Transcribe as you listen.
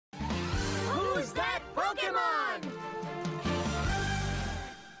Pokemon!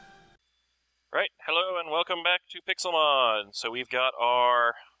 Right, hello and welcome back to Pixelmon. So we've got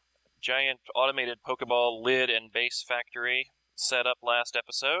our giant automated Pokeball lid and base factory set up last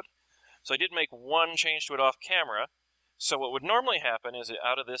episode. So I did make one change to it off camera. So what would normally happen is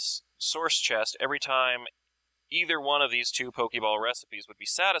out of this source chest, every time either one of these two Pokeball recipes would be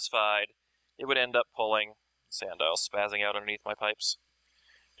satisfied, it would end up pulling... Sandile spazzing out underneath my pipes.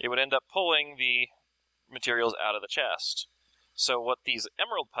 It would end up pulling the materials out of the chest. So what these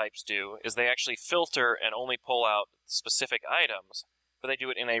emerald pipes do is they actually filter and only pull out specific items, but they do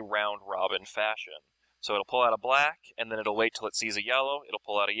it in a round-robin fashion. So it'll pull out a black, and then it'll wait till it sees a yellow, it'll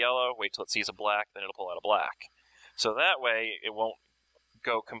pull out a yellow, wait till it sees a black, then it'll pull out a black. So that way, it won't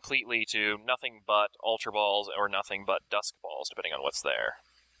go completely to nothing but Ultra Balls or nothing but Dusk Balls, depending on what's there.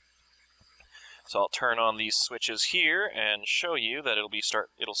 So I'll turn on these switches here and show you that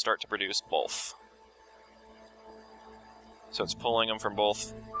it'll start to produce both. So it's pulling them from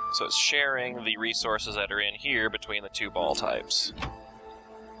both, so it's sharing the resources that are in here between the two ball types.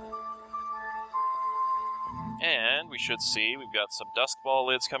 And we should see we've got some Dusk Ball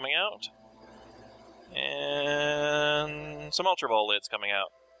lids coming out, and some Ultra Ball lids coming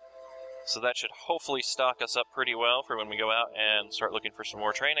out. So that should hopefully stock us up pretty well for when we go out and start looking for some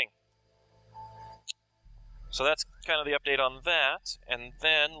more training. So that's kind of the update on that, and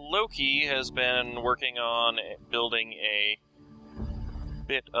then Loki has been working on building a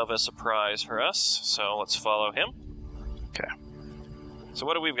bit of a surprise for us, so let's follow him. Okay. So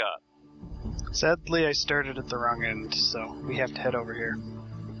what do we got? Sadly, I started at the wrong end, so we have to head over here.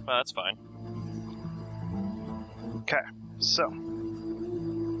 Well, that's fine. Okay, so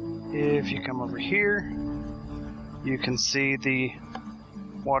if you come over here, you can see the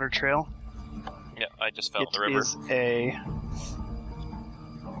water trail. Yeah, I just fell in the river. It is a...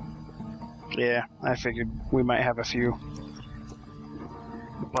 Yeah, I figured we might have a few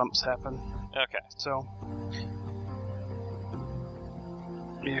bumps happen. Okay. So,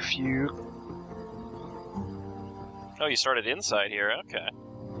 if you... Oh, you started inside here, okay.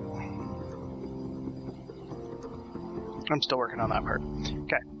 I'm still working on that part.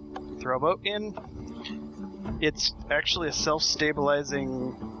 Okay, throw a boat in. It's actually a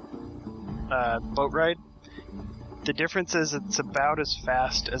self-stabilizing boat ride. The difference is it's about as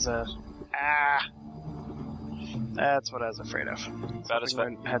fast as a... That's what I was afraid of. About as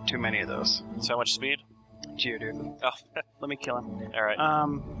fast. Had too many of those. So much speed? Geodude. Oh. Let me kill him.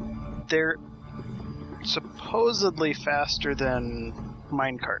 Alright. They're supposedly faster than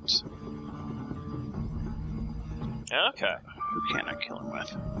minecarts. Okay. Who can I kill him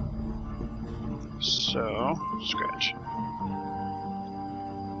with? So, scratch.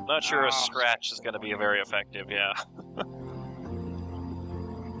 Not sure a scratch is going to be very effective, yeah.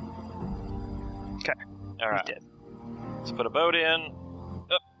 Okay. Alright. Did. Let's put a boat in.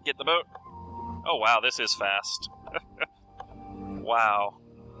 Oh, get the boat. Oh, wow, this is fast. Wow.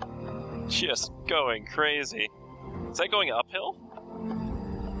 Just going crazy. Is that going uphill?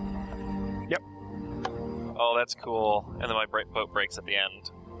 Yep. Oh, that's cool. And then my boat breaks at the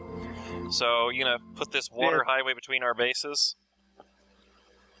end. So, you gonna put this water highway between our bases?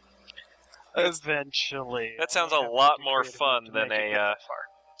 Eventually. That sounds a lot more fun than a... yeah,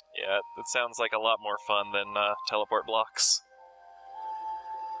 that sounds like a lot more fun than teleport blocks.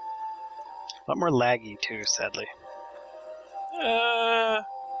 A lot more laggy, too, sadly. I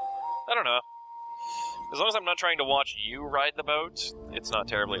don't know. As long as I'm not trying to watch you ride the boat, it's not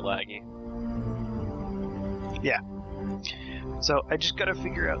terribly laggy. Yeah. So, I just gotta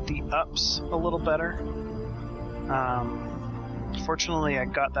figure out the ups a little better. Fortunately, I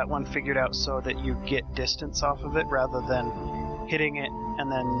got that one figured out so that you get distance off of it rather than hitting it and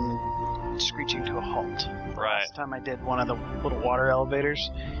then screeching to a halt. Right. Last time I did one of the little water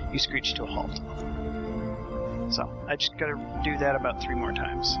elevators, you screech to a halt. So, I just gotta do that about 3 more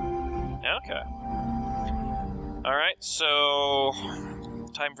times. Okay. Alright, so...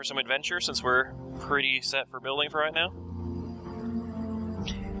 time for some adventure since we're pretty set for building for right now?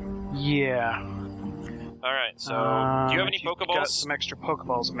 Yeah. Alright, so... do you have any Pokeballs? Got some extra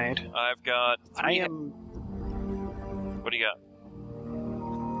Pokeballs made. I've got 3... I am... What do you got?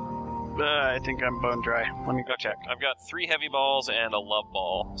 I think I'm bone dry. Let me go check. I've got 3 heavy balls and a love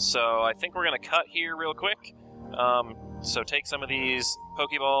ball. So I think we're going to cut here real quick. So take some of these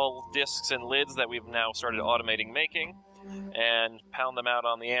Pokeball discs and lids that we've now started automating making, and pound them out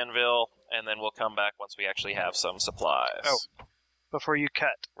on the anvil, and then we'll come back once we actually have some supplies. Oh, before you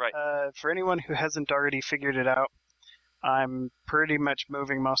cut. Right. For anyone who hasn't already figured it out, I'm pretty much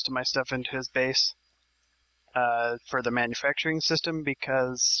moving most of my stuff into his base. for the manufacturing system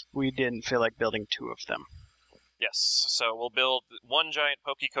because we didn't feel like building 2 of them. Yes, so we'll build one giant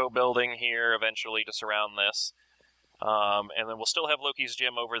Pokeco building here eventually to surround this. And then we'll still have Loki's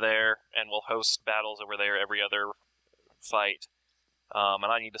gym over there, and we'll host battles over there every other fight. And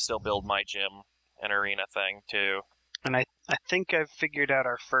I need to still build my gym and arena thing, too. And I think I've figured out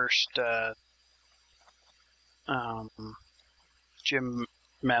our first gym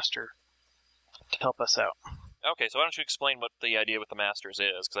master to help us out. Okay, so why don't you explain what the idea with the masters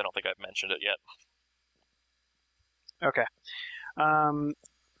is, because I don't think I've mentioned it yet. Okay.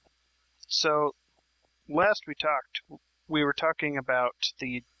 So last we were talking about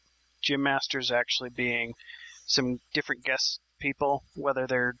the gym masters actually being some different guest people, whether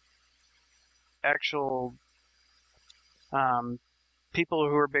they're actual people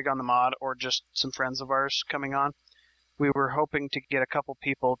who are big on the mod or just some friends of ours coming on. We were hoping to get a couple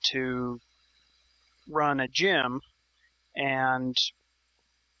people to run a gym and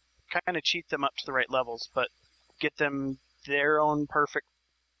kind of cheat them up to the right levels, but get them their own perfect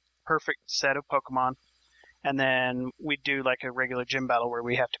set of Pokemon, and then we do like a regular gym battle where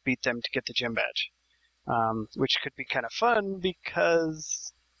we have to beat them to get the gym badge, which could be kind of fun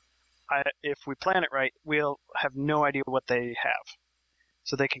because if we plan it right, we'll have no idea what they have,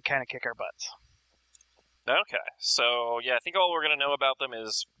 so they can kind of kick our butts. Okay, so yeah, I think all we're going to know about them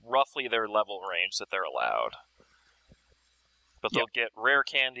is roughly their level range that they're allowed. But they'll get rare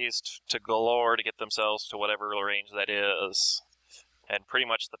candies to galore to get themselves to whatever range that is. And pretty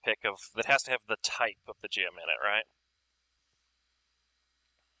much the pick of... that has to have the type of the gym in it, right?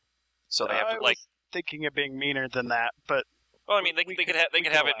 So they have to, like... thinking of being meaner than that, but... Well, I mean, they could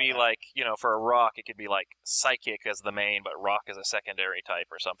have it be like, you know, for a rock, it could be like Psychic as the main, but Rock as a secondary type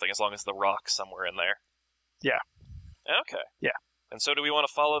or something, as long as the Rock's somewhere in there. Yeah. Okay. Yeah. And so do we want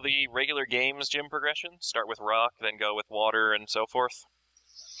to follow the regular games gym progression? Start with Rock, then go with Water, and so forth?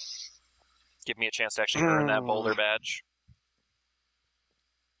 Give me a chance to actually earn that Boulder badge.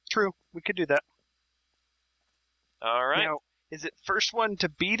 True. We could do that. All right. Now, is it first one to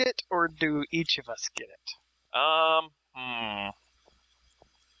beat it, or do each of us get it? I'm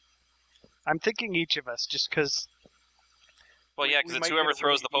thinking each of us, just because... Well, yeah, because it's whoever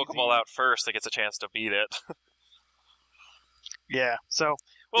throws the Pokeball out first that gets a chance to beat it. Yeah, so...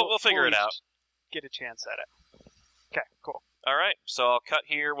 We'll figure it out. Get a chance at it. Okay, cool. All right, so I'll cut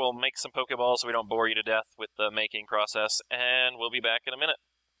here. We'll make some Pokeballs so we don't bore you to death with the making process, and we'll be back in a minute.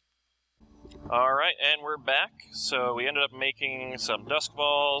 All right, and we're back. So we ended up making some Dusk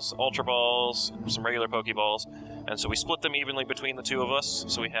Balls, Ultra Balls, some regular Pokeballs, and so we split them evenly between the two of us.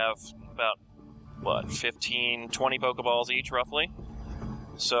 So we have about, 15, 20 Pokeballs each, roughly.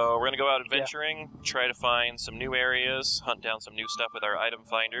 So we're going to go out adventuring, try to find some new areas, hunt down some new stuff with our item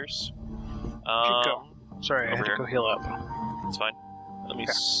finders. Go. Sorry, I had to go heal up. It's fine. Let me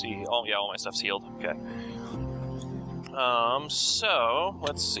see. Oh, yeah, all my stuff's healed. Okay. So,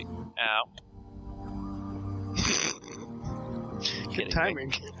 let's see. Ow. Good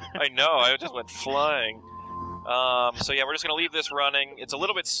timing. I know, I just went flying. So yeah, we're just going to leave this running. It's a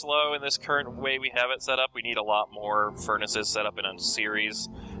little bit slow in this current way we have it set up. We need a lot more furnaces set up in a series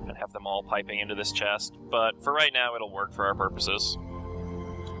and have them all piping into this chest. But for right now, it'll work for our purposes.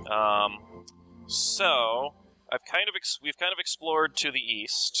 So we've kind of explored to the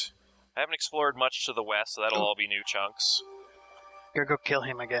east. I haven't explored much to the west, so that'll all be new chunks. Gotta go kill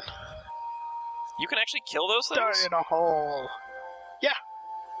him again. You can actually kill those things? Die in a hole. Yeah.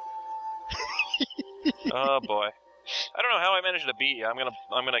 Oh boy. I don't know how I managed to beat you. I'm gonna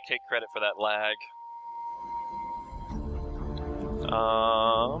take credit for that lag.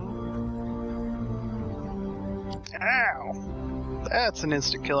 Ow! That's an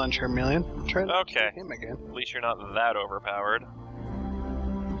instant kill on Charmeleon. Try to kill him again. At least you're not that overpowered.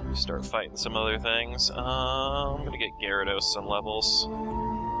 Start fighting some other things. I'm gonna get Gyarados some levels.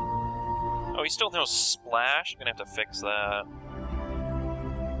 Oh, he still knows Splash? I'm gonna have to fix that.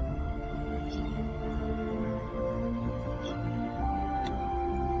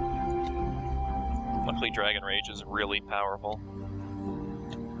 Luckily, Dragon Rage is really powerful.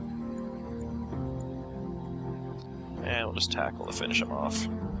 And we'll just tackle to finish him off.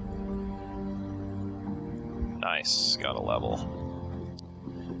 Nice, got a level.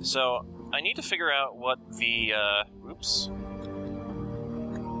 So, I need to figure out what the,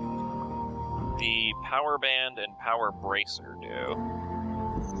 the Power Band and Power Bracer do.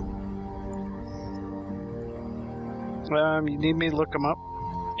 You need me to look them up?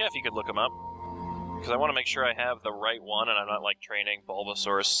 Yeah, if you could look them up. Because I want to make sure I have the right one and I'm not, like, training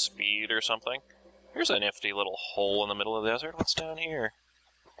Bulbasaur's speed or something. Here's a nifty little hole in the middle of the desert. What's down here?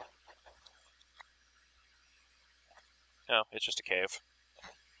 No, it's just a cave.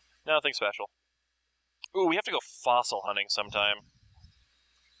 Nothing special. Ooh, we have to go fossil hunting sometime.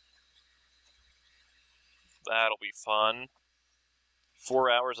 That'll be fun. 4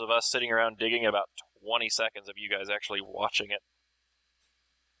 hours of us sitting around digging, about 20 seconds of you guys actually watching it.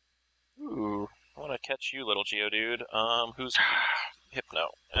 Ooh, I want to catch you, little Geodude. Who's Hypno?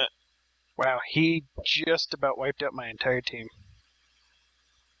 Wow, he just about wiped out my entire team.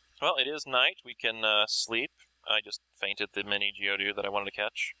 Well, it is night. We can sleep. I just fainted the mini Geodude that I wanted to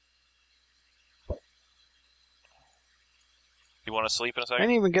catch. You want to sleep in a I second?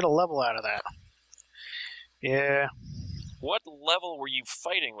 didn't even get a level out of that. Yeah. What level were you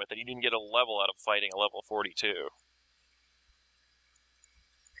fighting with that you didn't get a level out of fighting a level 42?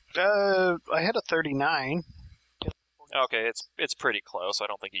 I had a 39. Okay, it's pretty close. I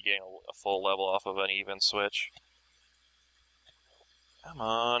don't think you gain a full level off of an even switch. Come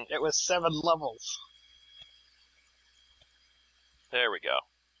on. It was 7 levels. There we go.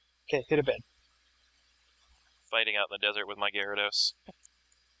 Okay, hit a bed. Fighting out in the desert with my Gyarados.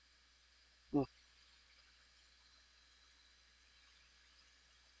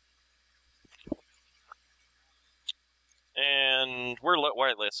 And we're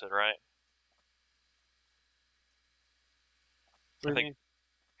whitelisted, right? I think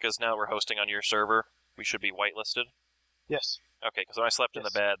because now we're hosting on your server, we should be whitelisted. Yes. Okay, because when I slept in the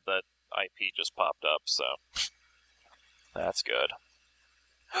bed, the IP just popped up, so that's good.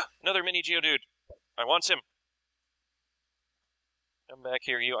 Another mini Geodude. I want him. Come back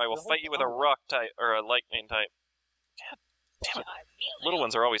here, you. I will fight you with a rock type or a lightning type. God damn it! Little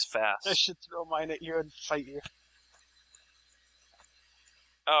ones are always fast. I should throw mine at you and fight you.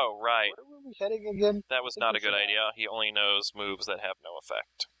 Oh, right. Where were we heading again? That was not a good idea. He only knows moves that have no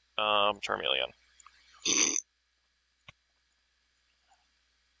effect. Charmeleon.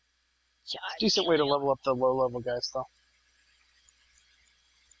 Decent way to level up the low-level guys, though.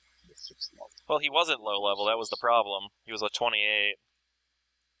 Well, he wasn't low level. That was the problem. He was a 28.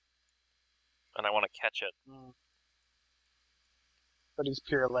 And I want to catch it. But he's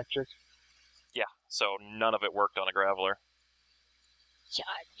pure electric. Yeah, so none of it worked on a Graveler.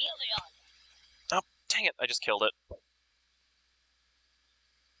 Oh, dang it, I just killed it.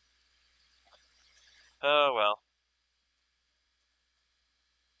 Oh, well.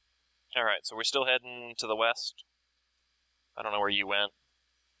 Alright, so we're still heading to the west. I don't know where you went.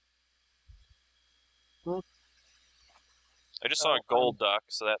 I just saw a gold duck,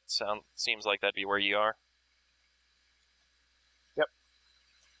 so that seems like that'd be where you are. Yep.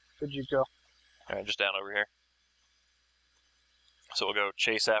 Where'd you go? Alright, just down over here. So we'll go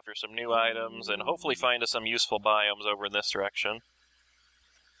chase after some new items and hopefully find us some useful biomes over in this direction.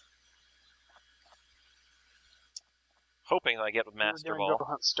 Hoping I get a Master Ball. Go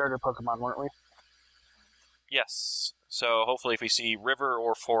hunt starter Pokemon, weren't we? Yes. So hopefully if we see river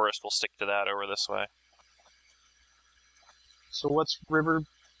or forest, we'll stick to that over this way. So what's river's,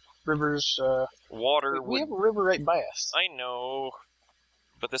 Water we have a river right by us. I know,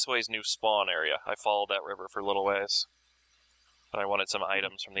 but this way's new spawn area. I followed that river for a little ways. But I wanted some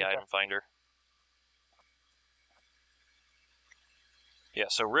items from the item finder. Yeah,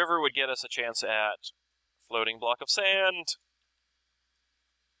 so river would get us a chance at floating block of sand.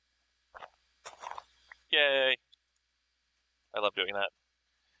 Yay. I love doing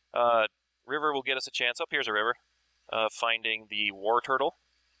that. River will get us a chance. Oh, here's a river. Finding the war turtle.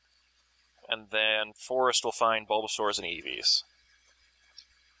 And then forest will find Bulbasaurs and Eevees.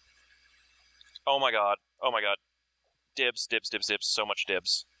 Oh my god. Oh my god. Dibs, dibs, dibs, dibs. So much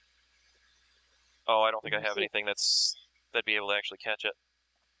dibs. Oh, I don't think I have anything that'd be able to actually catch it.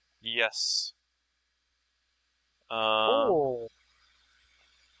 Yes. Oh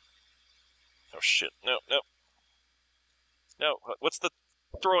shit. No, no. No, what's the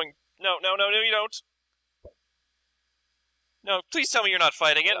throwing? No, no, no, no, you don't. No, please tell me you're not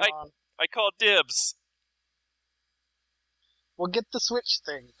fighting it. I called dibs. Well, get the switch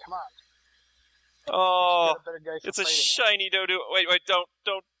thing. Come on. Oh, it's a shiny Dodo. Wait, don't.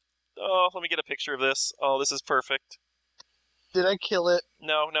 Oh, let me get a picture of this. Oh, this is perfect. Did I kill it?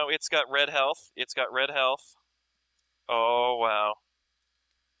 No, no, it's got red health. It's got red health. Oh, wow.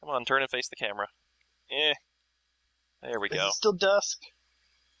 Come on, turn and face the camera. There we go. Is it still dusk?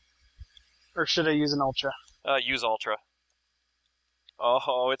 Or should I use an Ultra? Use Ultra.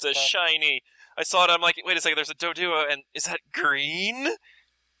 Oh, it's a shiny. I saw it, I'm like, wait a second, there's a Doduo, and is that green?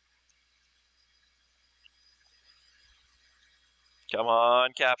 Come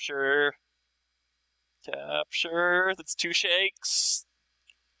on, capture. Capture. That's 2 shakes.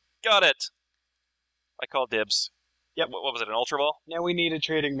 Got it. I called dibs. Yep. What was it, an Ultra Ball? Now we need a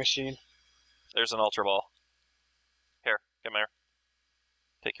trading machine. There's an Ultra Ball. Here. Come here.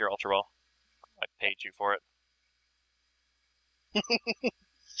 Take your Ultra Ball. I paid you for it.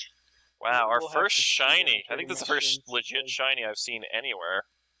 Wow, our first shiny. I think this is the first legit shiny I've seen anywhere.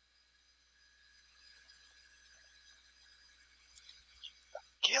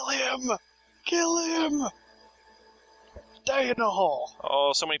 Kill him! Kill him! Die in a hole!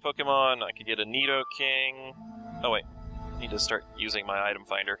 Oh, so many Pokemon. I could get a Nidoking. Oh, wait. I need to start using my item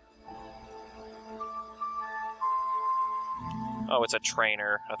finder. Oh, it's a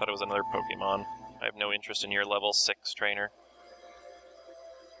trainer. I thought it was another Pokemon. I have no interest in your level 6 trainer.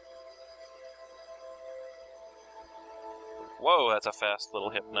 Whoa, that's a fast little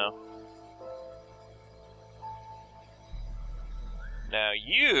Hypno. Now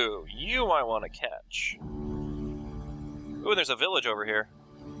you might want to catch. Ooh, there's a village over here.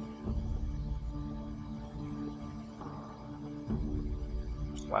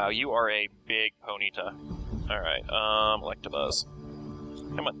 Wow, you are a big Ponyta. Alright, Electabuzz.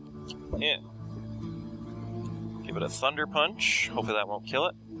 Come on. Yeah. Give it a Thunder Punch. Hopefully that won't kill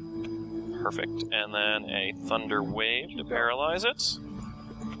it. Perfect. And then a Thunder Wave to paralyze it.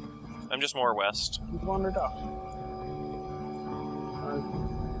 I'm just more west. You've wandered off.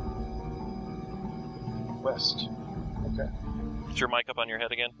 West. Okay. Is your mic up on your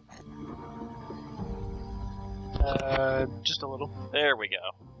head again? Just a little. There we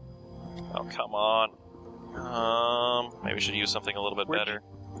go. Oh, come on. Maybe we should use something a little bit better.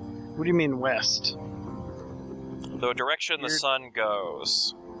 What do you mean west? The direction the sun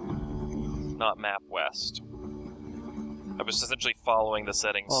goes. Not map west. I was essentially following the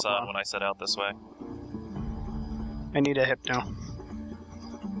setting sun when I set out this way. I need a Hypno.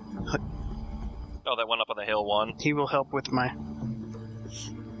 Oh, that one up on the hill one. He will help with my...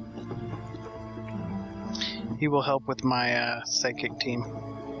 He will help with my, psychic team.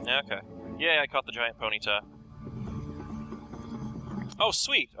 Yeah, okay. Yeah, I caught the giant Ponyta. Oh,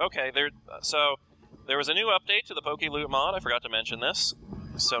 sweet. Okay, so there was a new update to the Pokeloot mod. I forgot to mention this.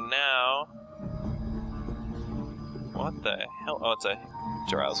 So now... What the hell? Oh, it's a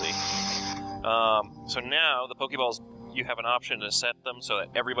Drowsy. So now, the Pokeballs, you have an option to set them so that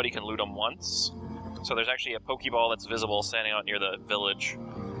everybody can loot them once. So there's actually a Pokeball that's visible standing out near the village.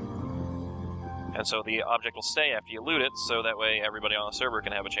 And so the object will stay after you loot it, so that way everybody on the server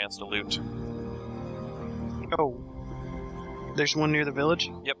can have a chance to loot. Oh. There's one near the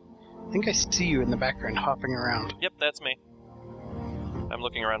village? Yep. I think I see you in the background hopping around. Yep, that's me. I'm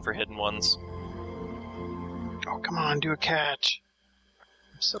looking around for hidden ones. Oh, come on, do a catch.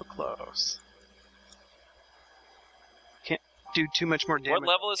 I'm so close. Can't do too much more damage. What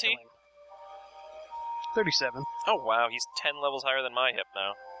level is he? 37. Oh, wow, he's 10 levels higher than my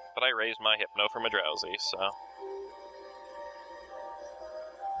Hypno. But I raised my Hypno from a Drowsy, so...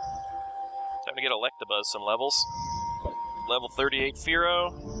 Time to get Electabuzz some levels. Level 38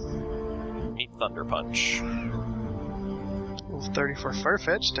 Fearow. Meet Thunder Punch. Level 34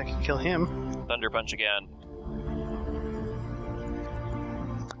 Farfetch'd, I can kill him. Thunder Punch again.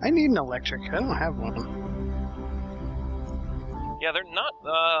 I need an electric, I don't have one. Yeah, they're not,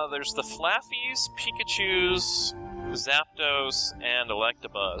 there's the Flaffies, Pikachus, Zapdos, and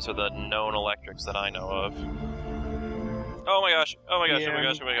Electabuzz are the known electrics that I know of. Oh my gosh, oh my gosh, yeah, oh my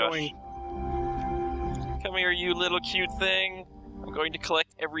gosh, oh my gosh. Come here, you little cute thing. I'm going to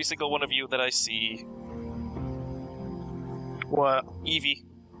collect every single one of you that I see. What? Eevee.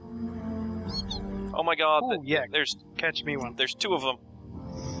 Oh my god, ooh, yeah, there's... Catch me one. There's 2 of them.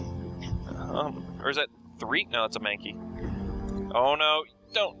 Or is that 3? No, it's a Mankey. Oh no,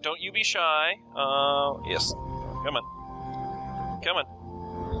 don't you be shy. Yes. Come on. Come on.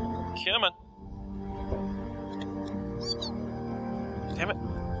 Come on. Damn it.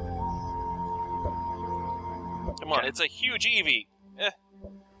 Come on, it's a huge Eevee.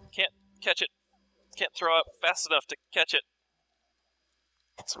 Can't catch it. Can't throw it fast enough to catch it.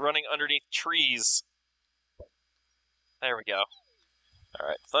 It's running underneath trees. There we go.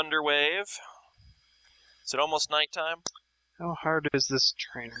 Alright, Thunder Wave. Is it almost nighttime? How hard is this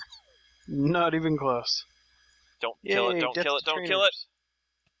trainer? Not even close. Don't kill it, Yay, don't kill it, don't kill it!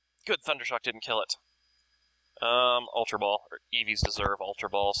 Good, Thundershock didn't kill it. Ultra Ball. Or Eevees deserve Ultra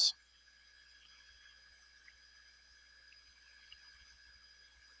Balls.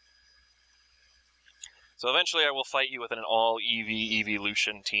 So eventually I will fight you with an all-Eevee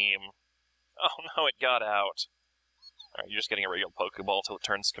Eeveelution team. Oh no, it got out. Alright, you're just getting a regular Pokeball till it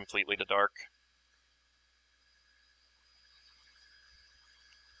turns completely to dark.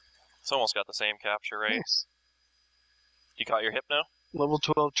 It's almost got the same capture rate. Nice. You caught your Hypno? Level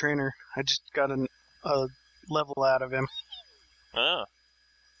 12 trainer. I just got a level out of him. Ah.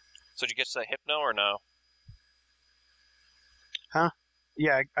 So did you get to that Hypno or no? Huh?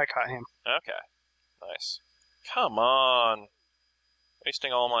 Yeah, I caught him. Okay. Nice. Come on.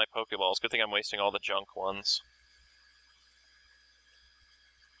 Wasting all my Pokeballs. Good thing I'm wasting all the junk ones.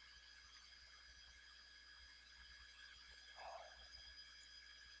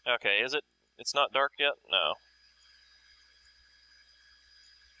 Okay, is it? It's not dark yet? No.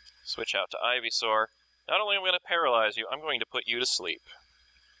 Switch out to Ivysaur. Not only am I going to paralyze you, I'm going to put you to sleep.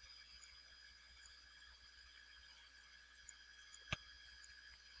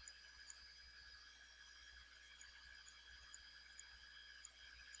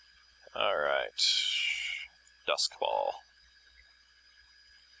 Alright. Dusk Ball.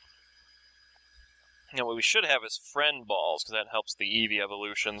 Now, what we should have is Friend Balls, because that helps the Eevee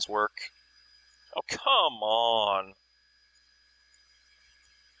evolutions work. Oh, come on!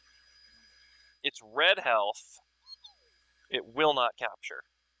 It's red health. It will not capture.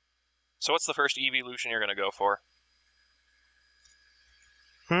 So what's the first evolution you're going to go for?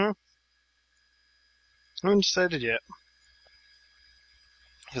 I haven't decided yet.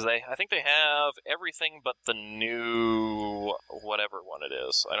 Because I think they have everything but the new whatever one it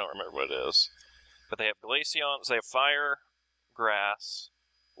is. I don't remember what it is. But they have Glaceon, so they have Fire, Grass,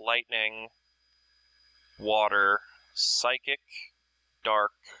 Lightning, Water, Psychic,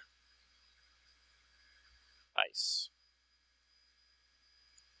 Dark, Ice.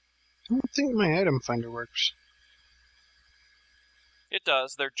 I don't think my item finder works. It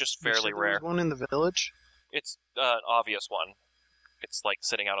does, they're just You said fairly there rare. was one in the village? It's an obvious one. It's like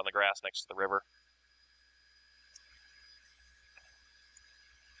sitting out on the grass next to the river.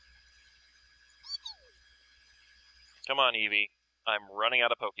 Come on, Eevee. I'm running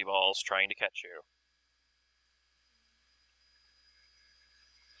out of Pokeballs trying to catch you.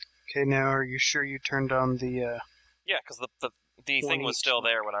 Okay, now are you sure you turned on the, Yeah, because the thing was still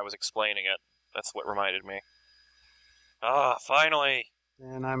there when I was explaining it. That's what reminded me. Ah, finally!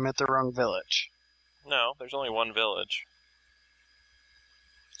 And I'm at the wrong village. No, there's only one village.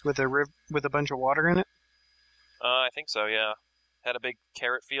 With a bunch of water in it? I think so, yeah. Had a big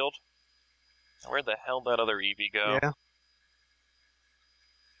carrot field. Where'd the hell did that other Eevee go? Yeah.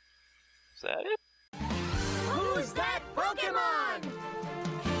 Is that it? Who's that Pokemon?